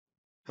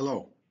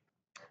Hello,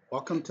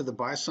 welcome to the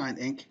BioSyent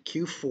Inc.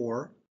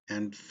 Q4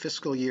 and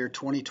fiscal year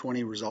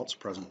 2020 results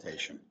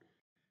presentation.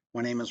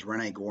 My name is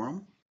Rene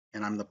Goram,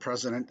 and I'm the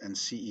President and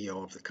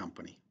CEO of the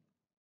company.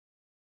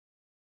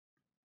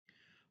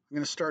 I'm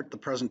going to start the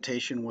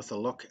presentation with a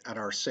look at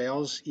our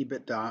sales,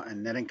 EBITDA,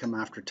 and net income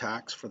after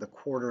tax for the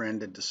quarter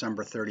ended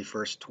December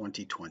 31st,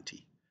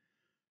 2020.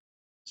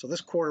 So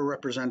this quarter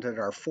represented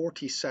our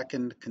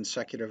 42nd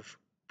consecutive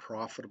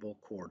profitable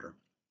quarter.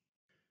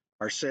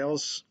 Our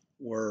sales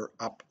were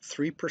up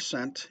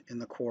 3% in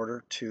the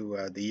quarter to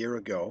the year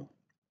ago,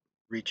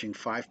 reaching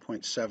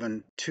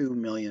 $5.72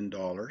 million.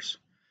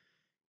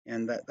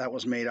 And that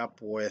was made up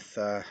with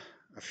a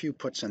few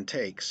puts and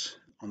takes.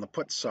 On the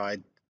put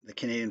side, the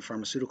Canadian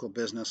pharmaceutical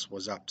business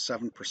was up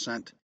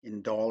 7%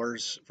 in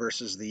dollars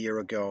versus the year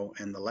ago,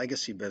 and the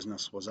legacy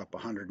business was up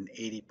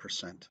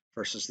 180%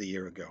 versus the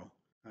year ago.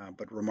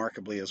 But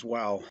remarkably as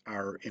well,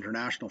 our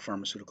international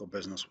pharmaceutical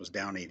business was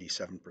down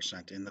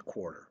 87% in the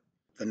quarter.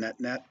 The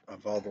net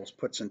of all those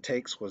puts and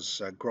takes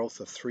was a growth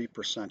of 3%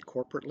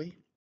 corporately.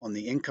 On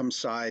the income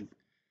side,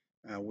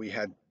 we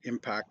had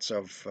impacts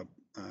of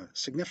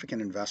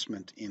significant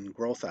investment in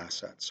growth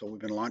assets. So we've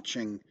been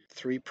launching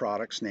 3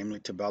 products, namely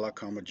Tibella,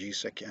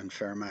 Combogesic, and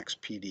FeraMAX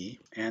Pd.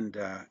 And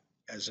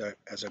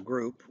as a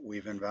group,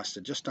 we've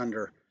invested just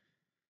under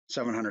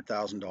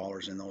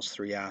 $700,000 in those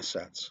 3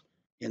 assets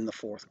in the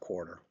fourth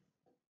quarter.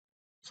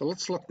 So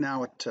let's look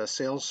now at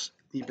sales,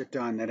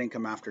 EBITDA, and net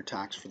income after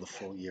tax for the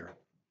full year.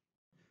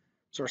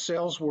 So our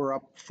sales were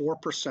up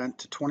 4%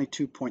 to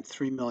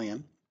 $22.3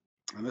 million,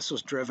 and this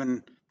was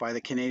driven by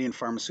the Canadian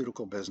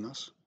pharmaceutical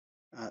business.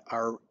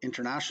 Our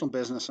international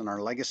business and our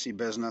legacy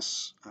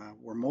business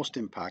were most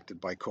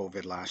impacted by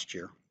COVID last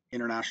year.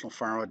 International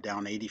pharma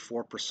down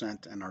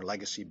 84% and our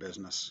legacy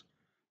business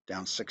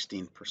down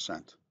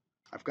 16%.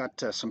 I've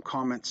got some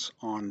comments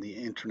on the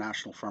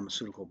international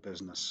pharmaceutical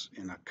business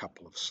in a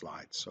couple of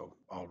slides, so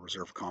I'll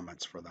reserve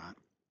comments for that.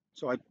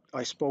 So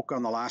I spoke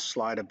on the last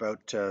slide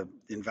about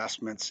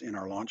investments in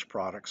our launch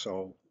products.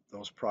 So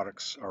those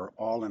products are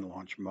all in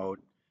launch mode,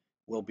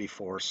 will be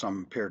for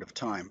some period of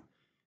time.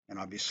 And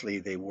obviously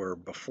they were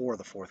before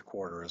the fourth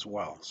quarter as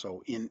well.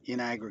 So in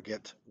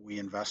aggregate, we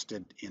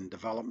invested in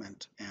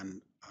development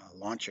and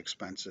launch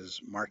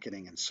expenses,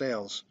 marketing and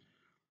sales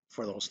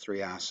for those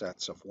 3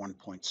 assets of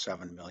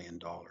 $1.7 million.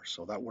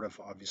 So that would have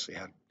obviously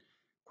had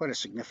quite a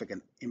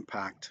significant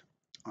impact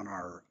on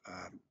our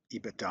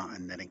EBITDA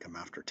and net income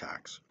after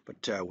tax.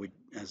 But we,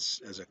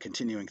 as a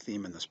continuing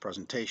theme in this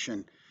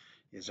presentation,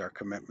 is our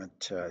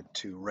commitment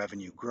to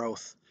revenue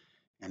growth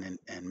and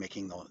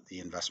making the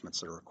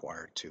investments that are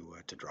required to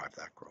drive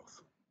that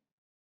growth.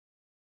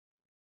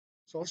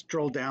 So let's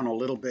drill down a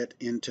little bit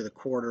into the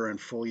quarter and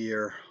full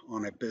year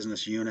on a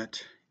business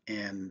unit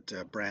and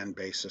brand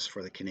basis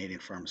for the Canadian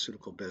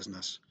pharmaceutical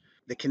business.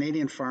 The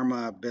Canadian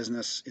pharma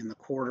business in the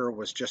quarter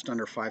was just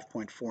under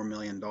 $5.4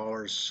 million.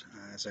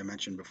 As I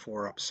mentioned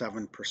before, up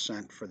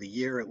 7%. For the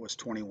year, it was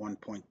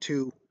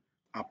 21.2,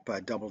 up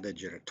double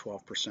digit at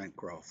 12%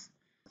 growth.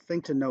 The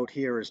thing to note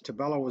here is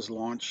Tibella was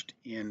launched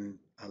in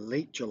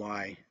late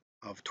July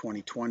of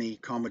 2020,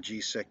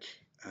 Combogesic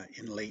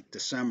in late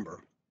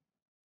December.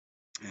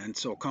 And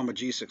so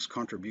Combogesic's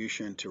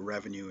contribution to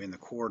revenue in the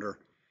quarter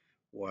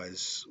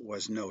was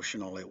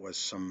notional. It was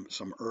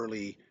some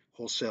early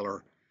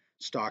wholesaler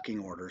stocking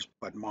orders,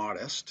 but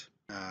modest.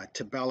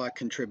 Tibella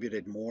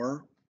contributed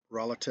more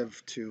relative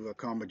to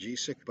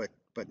Combogesic,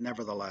 but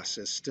nevertheless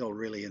is still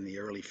really in the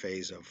early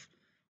phase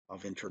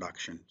of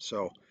introduction.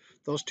 So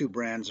those 2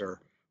 brands are,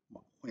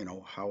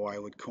 how I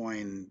would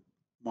coin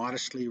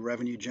modestly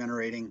revenue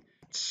generating,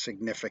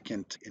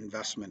 significant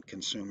investment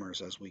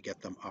consumers as we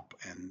get them up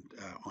and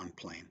on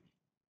plane.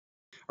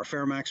 Our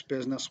FeraMAX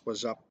business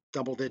was up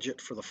double digit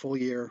for the full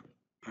year.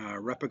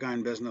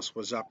 RepaGyn business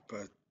was up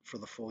for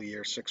the full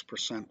year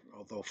 6%,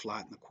 although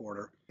flat in the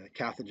quarter. The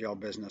Cathogel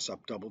business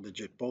up double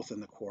digit both in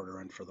the quarter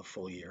and for the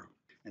full year.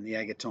 And the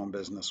Agatone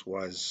business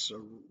was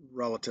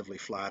relatively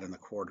flat in the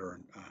quarter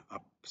and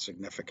up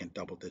significant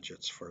double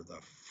digits for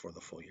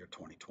the full year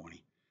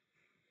 2020.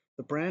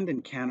 The brand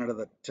in Canada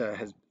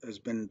that has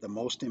been the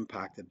most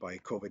impacted by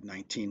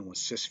COVID-19 was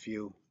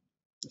Cysview.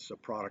 This is a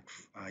product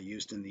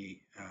used in the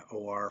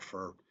OR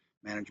for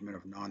management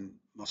of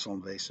non-muscle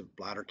invasive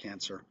bladder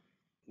cancer.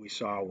 We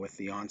saw with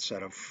the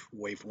onset of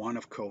wave 1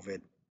 of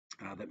COVID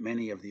that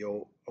many of the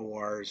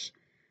ORs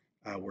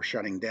were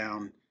shutting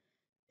down,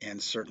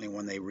 and certainly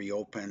when they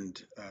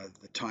reopened,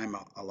 the time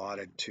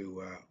allotted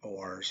to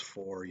ORs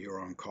for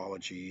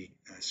uro-oncology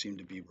seemed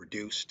to be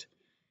reduced,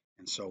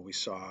 and so we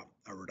saw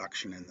a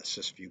reduction in the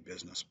Cysview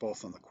business,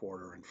 both on the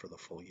quarter and for the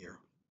full year.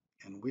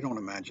 And we don't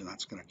imagine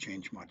that's going to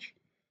change much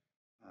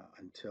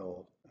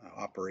until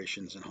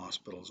operations in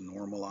hospitals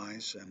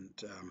normalize, and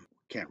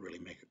can't really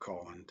make a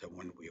call on to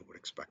when we would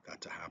expect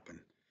that to happen.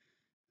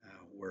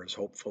 We're as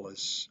hopeful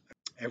as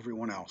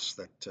everyone else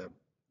that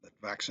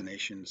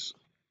vaccinations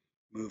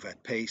move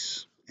at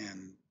pace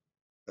and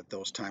that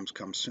those times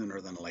come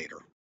sooner than later.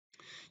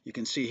 You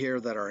can see here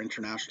that our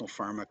international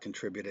pharma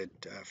contributed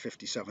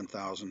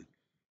 $57,000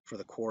 for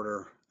the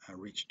quarter,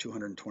 reached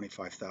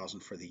 225,000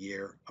 for the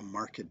year, a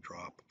market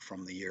drop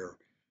from the year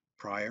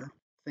prior.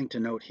 Thing to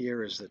note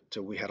here is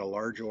that we had a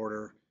large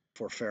order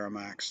for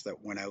FeraMAX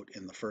that went out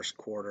in the first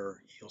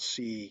quarter. You'll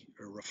see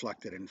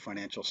reflected in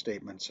financial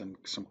statements and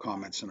some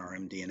comments in our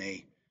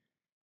MD&A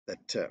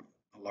that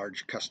a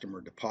large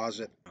customer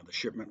deposit. The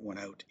shipment went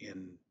out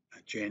in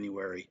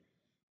January.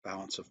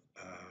 Balance of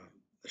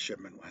the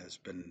shipment has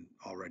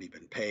already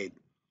been paid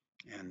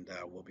and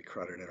will be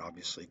credited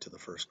obviously to the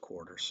first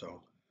quarter.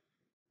 So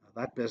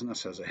that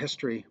business has a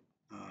history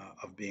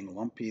of being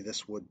lumpy.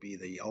 This would be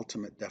the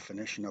ultimate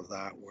definition of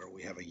that, where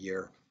we have a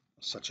year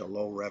such a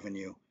low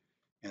revenue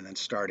and then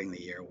starting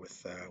the year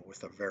with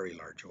a very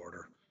large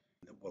order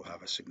that will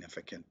have a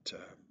significant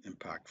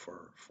impact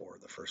for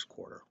the first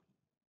quarter.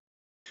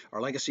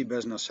 Our legacy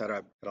business had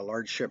a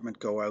large shipment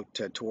go out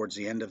towards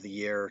the end of the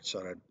year. It's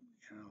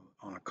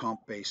on a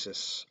comp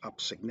basis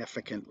up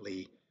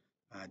significantly.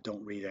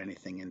 Don't read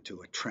anything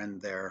into a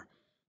trend there.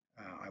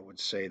 I would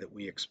say that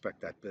we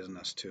expect that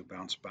business to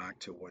bounce back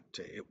to what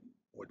it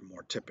would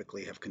more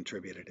typically have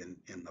contributed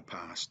in the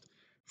past.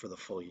 For the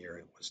full year,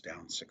 it was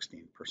down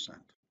 16%.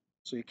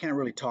 So you can't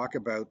really talk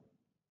about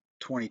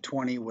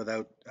 2020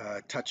 without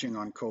touching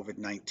on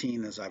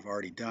COVID-19, as I've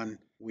already done.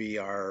 We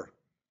are,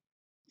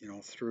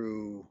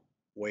 through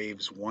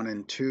waves 1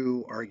 and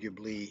 2,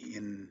 arguably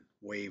in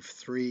wave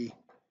 3.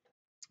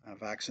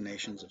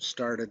 Vaccinations have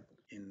started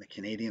in the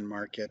Canadian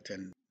market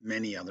and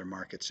many other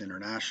markets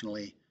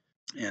internationally.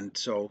 And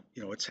so,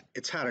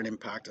 it's had an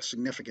impact, a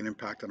significant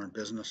impact on our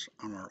business,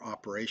 on our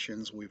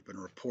operations. We've been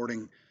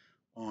reporting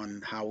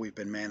on how we've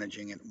been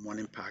managing it and one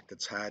impact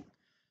it's had.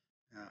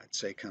 I'd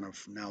say kind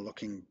of now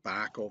looking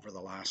back over the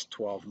last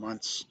 12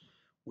 months,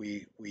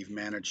 we've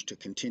managed to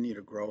continue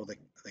to grow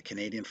the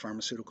Canadian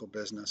pharmaceutical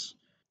business.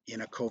 In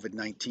a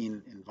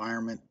COVID-19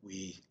 environment,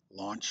 we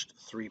launched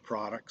 3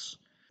 products.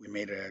 We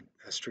made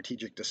a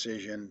strategic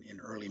decision in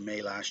early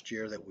May last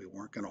year that we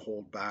weren't going to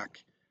hold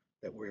back,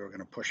 that we were going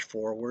to push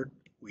forward.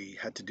 We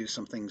had to do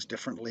some things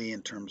differently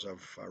in terms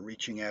of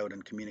reaching out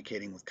and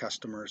communicating with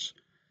customers.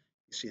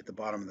 You see at the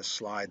bottom of the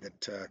slide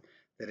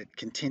that it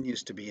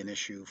continues to be an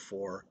issue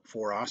for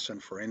us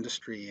and for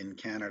industry in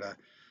Canada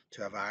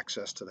to have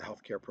access to the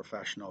healthcare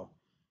professional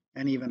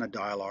and even a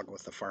dialogue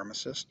with the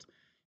pharmacist.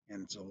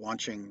 And so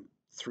launching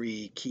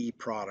 3 key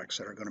products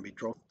that are going to be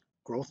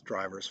growth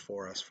drivers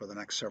for us for the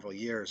next several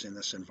years in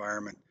this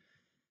environment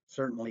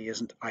certainly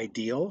isn't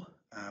ideal,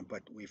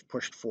 but we've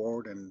pushed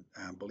forward and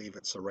believe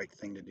it's the right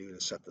thing to do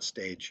to set the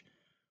stage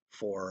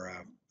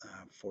for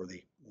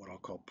the what I'll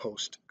call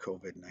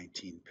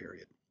post-COVID-19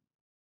 period.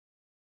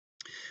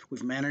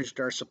 We've managed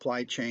our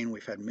supply chain.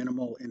 We've had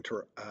minimal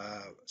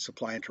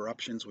supply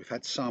interruptions. We've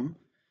had some.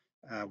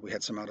 We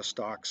had some out of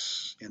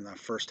stocks in the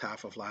first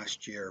half of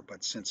last year,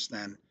 but since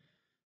then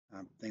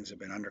things have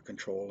been under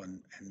control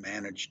and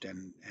managed,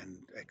 and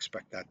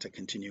expect that to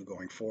continue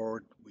going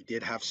forward. We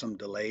did have some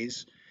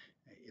delays.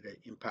 It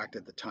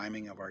impacted the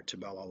timing of our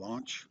Tibella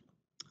launch.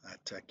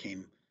 That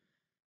came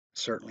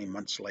certainly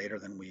months later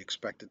than we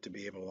expected to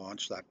be able to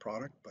launch that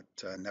product, but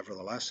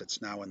nevertheless,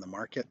 it's now in the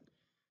market,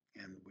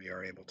 and we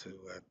are able to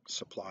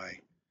supply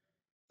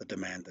the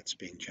demand that's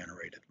being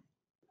generated.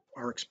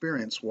 Our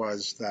experience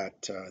was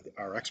that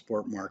our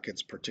export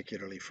markets,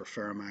 particularly for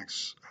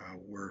FeraMAX,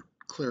 were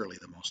clearly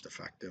the most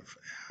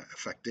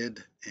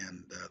affected,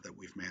 and that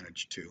we've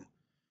managed to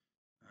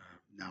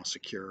now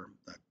secure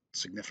that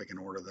significant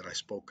order that I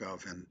spoke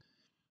of, and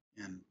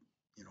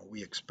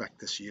we expect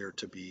this year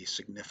to be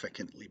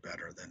significantly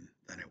better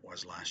than it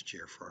was last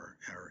year for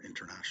our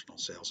international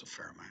sales of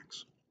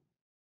FeraMAX.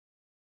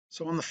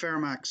 So on the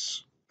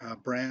FeraMAX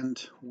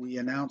brand, we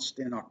announced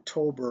in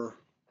October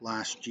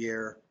last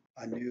year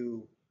a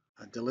new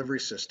delivery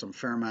system,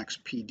 FeraMAX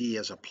PD,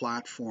 as a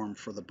platform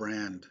for the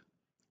brand,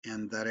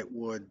 and that it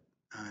would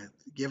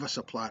give us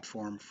a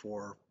platform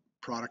for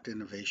product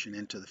innovation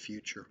into the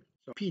future.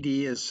 So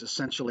PD is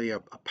essentially a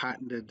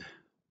patented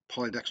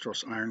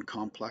polydextrose iron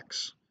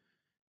complex,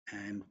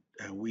 and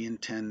we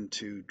intend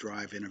to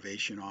drive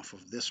innovation off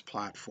of this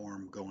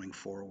platform going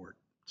forward.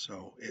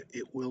 So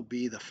it will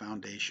be the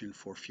foundation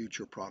for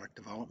future product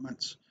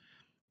developments.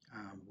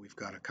 We've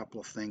got a couple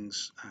of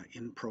things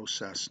in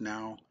process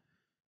now,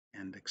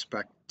 and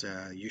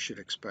you should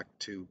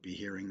expect to be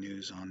hearing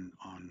news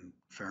on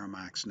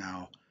FeraMAX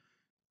now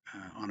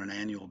on an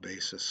annual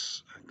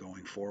basis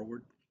going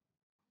forward.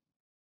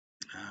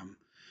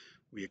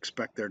 We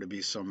expect there to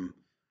be some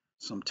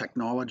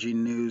technology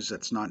news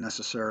that's not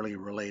necessarily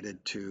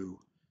related to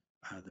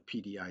the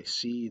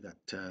PDIC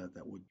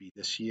that would be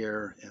this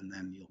year, and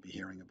then you'll be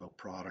hearing about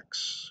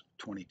products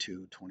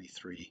 22,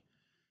 23,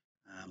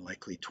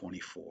 likely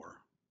 24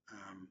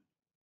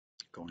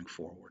 going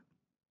forward.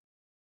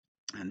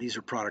 And these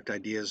are product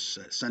ideas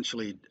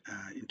essentially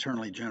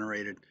internally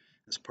generated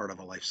as part of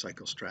a life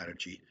cycle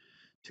strategy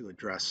to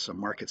address some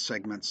market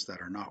segments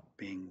that are not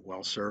being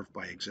well served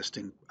by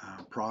existing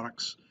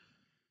products,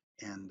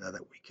 and that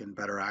we can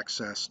better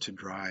access to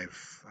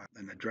drive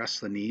and address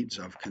the needs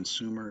of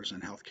consumers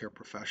and healthcare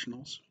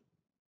professionals,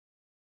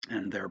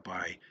 and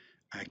thereby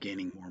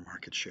gaining more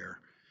market share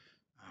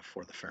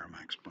for the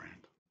FeraMAX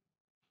brand.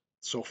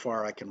 So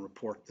far, I can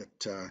report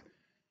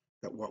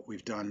that what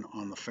we've done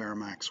on the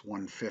FeraMAX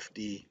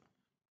 150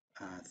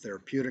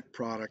 therapeutic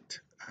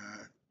product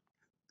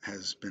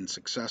has been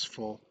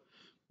successful.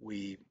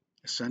 We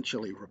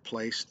essentially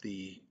replaced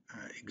the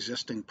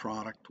existing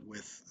product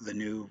with the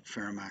new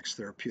FeraMAX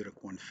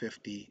Therapeutic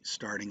 150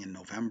 starting in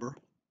November.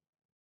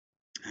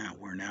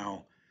 We're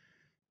now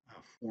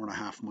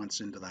 4.5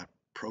 months into that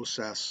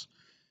process,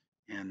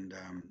 and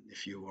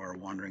if you are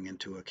wandering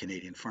into a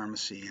Canadian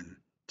pharmacy and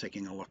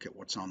taking a look at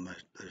what's on the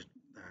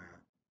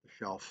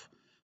shelf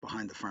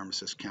behind the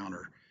pharmacist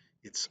counter,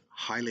 it's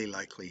highly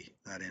likely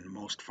that in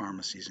most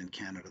pharmacies in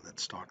Canada that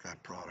stock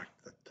that product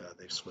that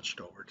they've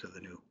switched over to the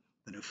new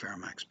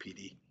FeraMAX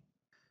PD.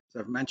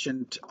 As I've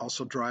mentioned,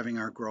 also driving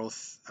our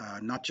growth,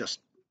 not just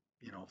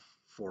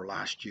for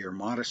last year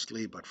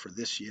modestly, but for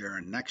this year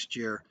and next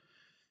year,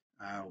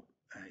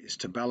 is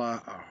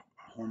Tibella,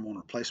 a hormone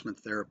replacement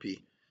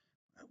therapy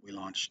that we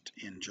launched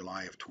in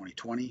July of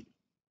 2020.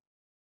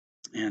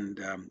 And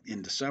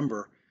in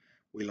December,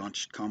 we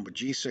launched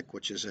Combogesic,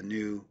 which is a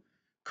new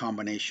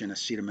combination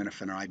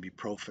acetaminophen and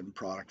ibuprofen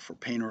product for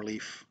pain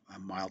relief,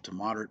 mild to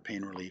moderate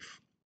pain relief.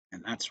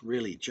 And that's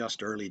really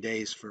just early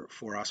days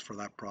for us for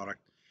that product.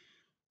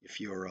 If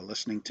you're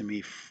listening to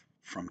me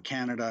from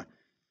Canada,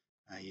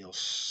 you'll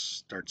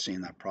start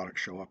seeing that product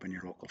show up in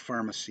your local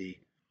pharmacy,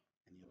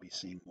 and you'll be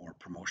seeing more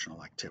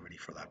promotional activity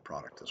for that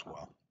product as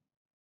well.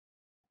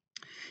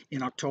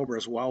 In October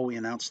as well, we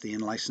announced the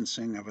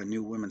in-licensing of a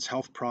new women's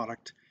health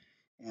product,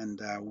 and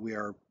we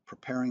are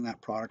preparing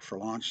that product for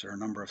launch. There are a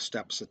number of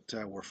steps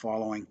that we're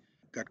following.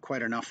 Got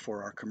quite enough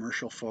for our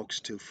commercial folks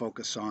to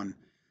focus on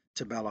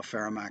Tibella,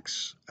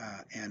 FeraMAX,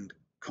 and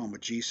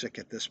Combogesic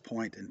at this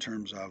point in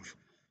terms of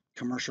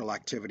commercial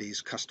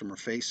activities, customer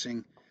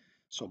facing.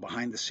 So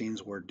behind the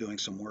scenes, we're doing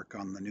some work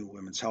on the new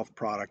women's health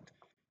product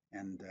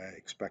and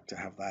expect to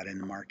have that in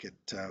the market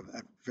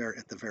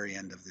at the very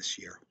end of this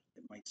year.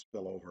 It might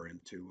spill over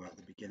into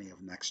the beginning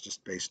of next,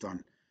 just based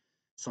on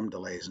some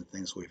delays and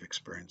things we've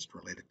experienced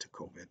related to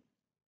COVID.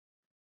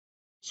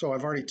 So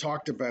I've already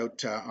talked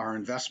about our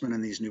investment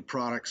in these new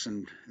products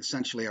and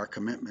essentially our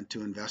commitment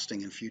to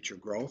investing in future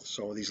growth.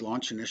 So these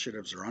launch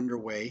initiatives are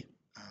underway.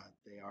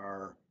 They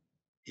are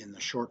in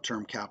the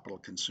short-term capital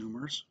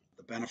consumers.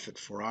 The benefit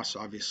for us,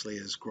 obviously,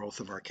 is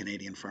growth of our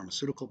Canadian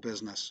pharmaceutical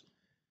business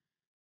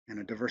and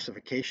a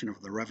diversification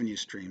of the revenue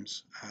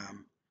streams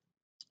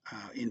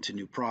into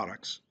new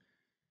products.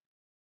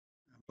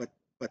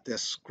 But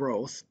this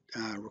growth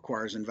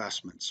requires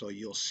investment. So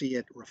you'll see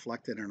it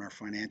reflected in our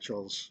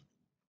financials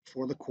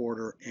for the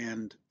quarter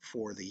and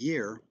for the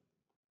year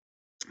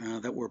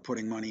that we're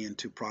putting money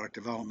into product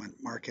development,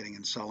 marketing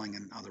and selling,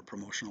 and other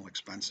promotional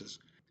expenses.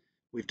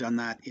 We've done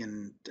that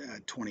in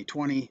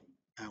 2020.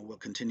 We'll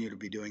continue to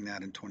be doing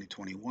that in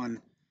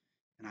 2021.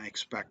 And I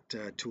expect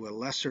to a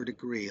lesser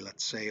degree,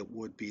 let's say it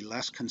would be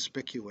less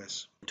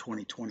conspicuous in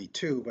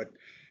 2022,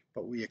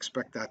 but we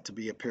expect that to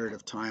be a period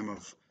of time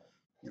of,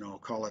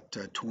 call it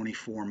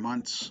 24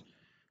 months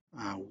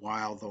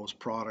while those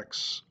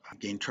products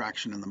gain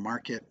traction in the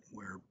market.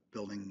 We're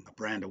building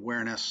brand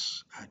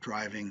awareness,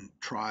 driving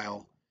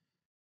trial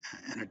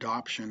and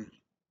adoption,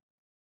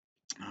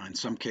 in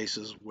some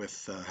cases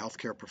with a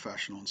healthcare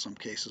professional, in some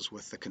cases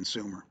with the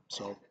consumer.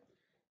 So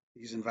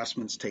these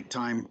investments take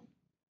time,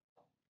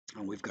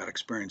 and we've got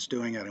experience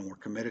doing it, and we're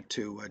committed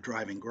to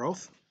driving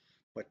growth.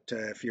 But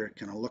if you're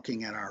kind of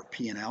looking at our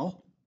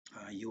P&L,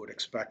 you would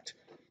expect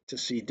to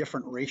see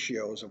different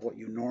ratios of what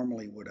you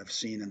normally would have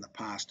seen in the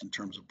past in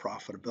terms of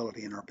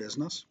profitability in our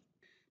business.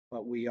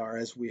 But we are,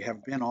 as we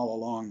have been all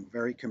along,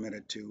 very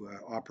committed to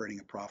operating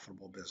a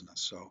profitable business.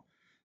 So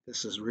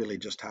this is really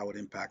just how it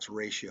impacts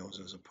ratios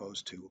as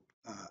opposed to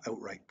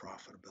outright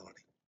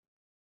profitability.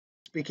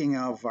 Speaking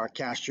of our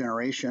cash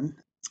generation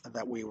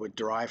that we would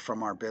derive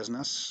from our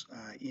business,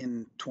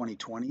 in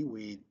 2020,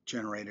 we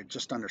generated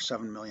just under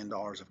 $7 million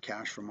of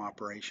cash from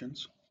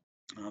operations.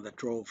 That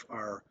drove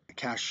our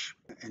cash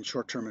and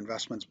short-term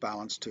investments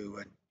balance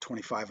to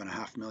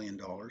 $25.5 million.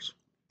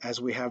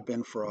 As we have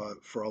been for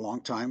a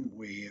long time,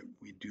 we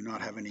do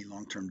not have any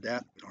long-term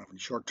debt. We don't have any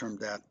short-term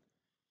debt.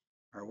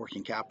 Our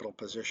working capital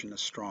position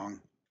is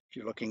strong. If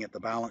you're looking at the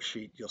balance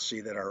sheet, you'll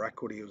see that our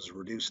equity was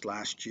reduced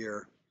last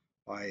year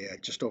by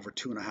just over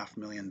 $2.5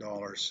 million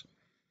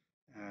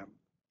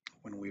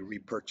when we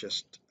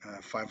repurchased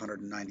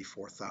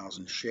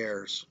 594,000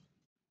 shares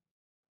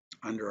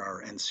under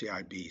our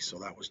NCIB, so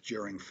that was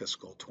during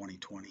fiscal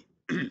 2020.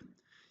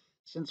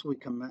 Since we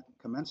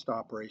commenced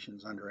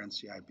operations under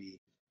NCIB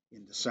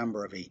in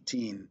December of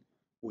 2018,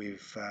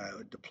 we've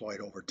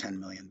deployed over $10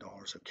 million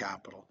of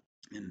capital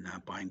in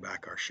buying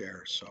back our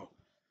shares. So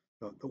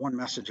the one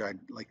message I'd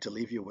like to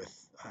leave you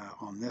with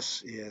on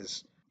this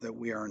is that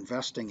we are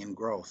investing in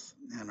growth,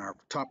 and our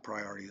top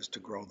priority is to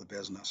grow the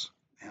business,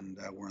 and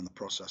we're in the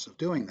process of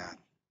doing that.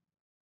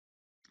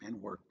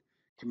 And we're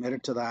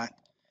committed to that.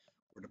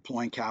 We're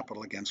deploying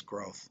capital against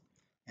growth,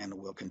 and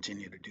we'll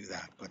continue to do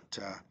that. But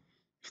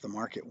if the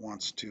market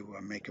wants to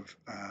make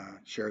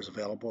shares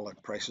available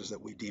at prices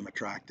that we deem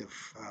attractive,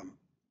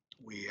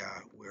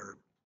 we're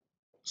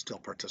still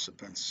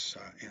participants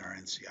in our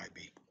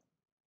NCIB.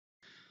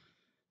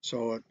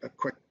 So a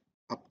quick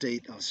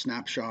update, a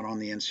snapshot on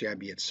the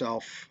NCIB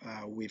itself.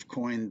 We've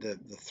coined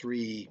the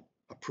three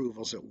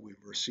approvals that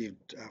we've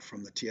received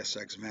from the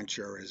TSX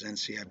Venture as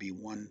NCIB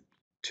 1,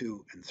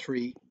 2, and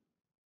 3.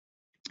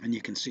 And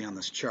you can see on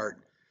this chart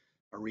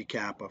a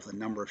recap of the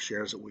number of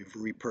shares that we've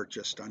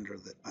repurchased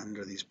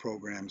under these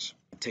programs.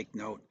 Take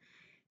note,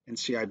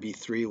 NCIB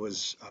 3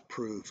 was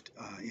approved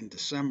in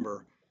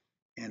December,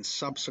 and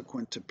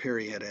subsequent to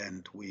period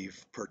end,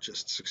 we've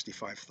purchased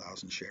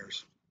 65,000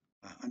 shares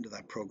under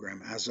that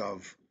program as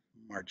of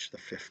March the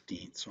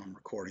 15th. So I'm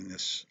recording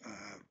this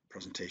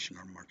presentation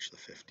on March the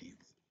 15th.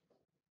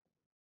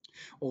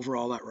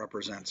 Overall, that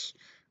represents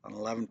an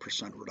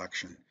 11%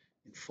 reduction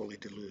in fully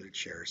diluted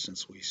shares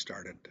since we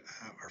started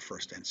our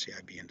first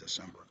NCIB in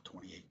December of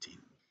 2018.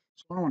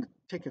 So I want to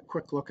take a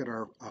quick look at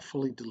our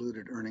fully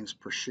diluted earnings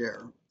per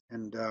share.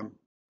 And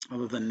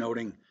other than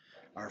noting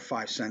our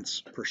 5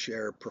 cents per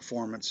share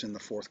performance in the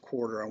fourth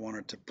quarter, I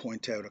wanted to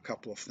point out a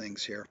couple of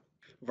things here.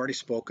 I've already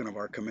spoken of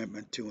our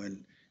commitment to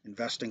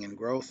investing in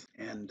growth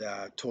and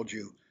told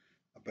you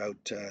about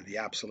the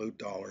absolute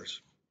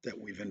dollars that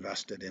we've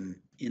invested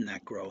in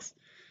that growth.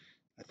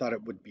 I thought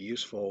it would be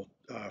useful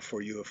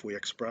for you if we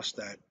expressed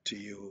that to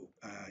you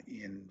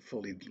in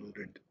fully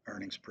diluted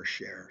earnings per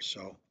share.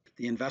 So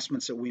the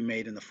investments that we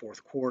made in the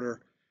fourth quarter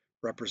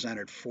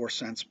represented 4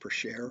 cents per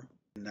share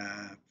in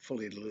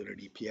fully diluted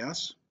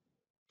EPS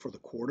for the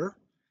quarter,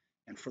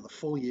 and for the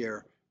full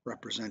year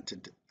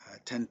represented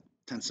 10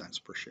 cents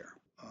per share.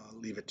 I'll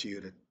leave it to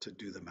you to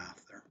do the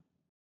math there.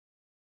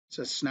 It's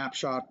a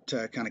snapshot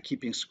kind of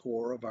keeping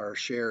score of our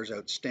shares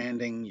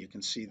outstanding. You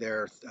can see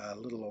there a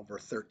little over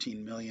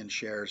 13 million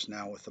shares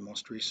now with the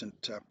most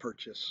recent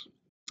purchase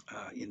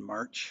in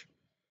March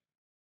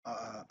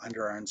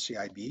under our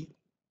NCIB.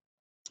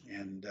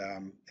 And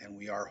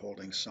we are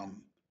holding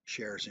some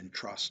shares in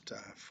trust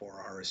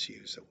for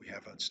RSUs that we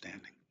have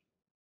outstanding.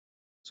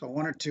 So I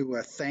wanted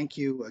to thank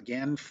you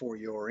again for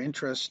your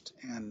interest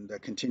and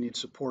continued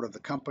support of the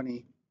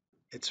company.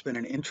 It's been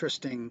an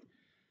interesting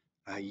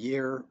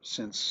year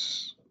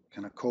since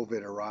kind of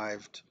COVID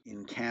arrived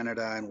in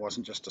Canada and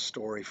wasn't just a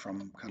story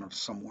from kind of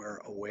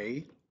somewhere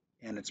away.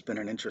 And it's been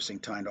an interesting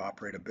time to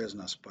operate a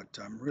business, but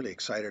I'm really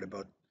excited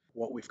about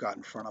what we've got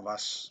in front of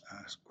us,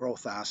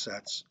 growth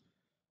assets,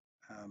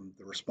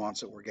 the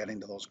response that we're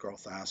getting to those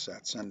growth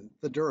assets, and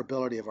the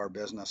durability of our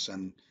business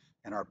and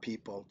our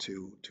people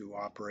to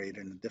operate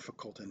in a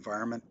difficult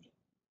environment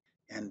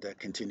and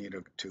continue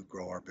to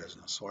grow our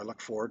business. So I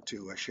look forward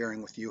to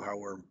sharing with you how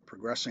we're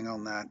progressing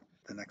on that.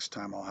 The next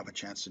time I'll have a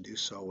chance to do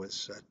so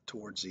is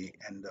towards the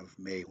end of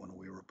May when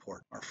we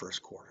report our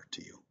first quarter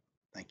to you.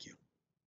 Thank you.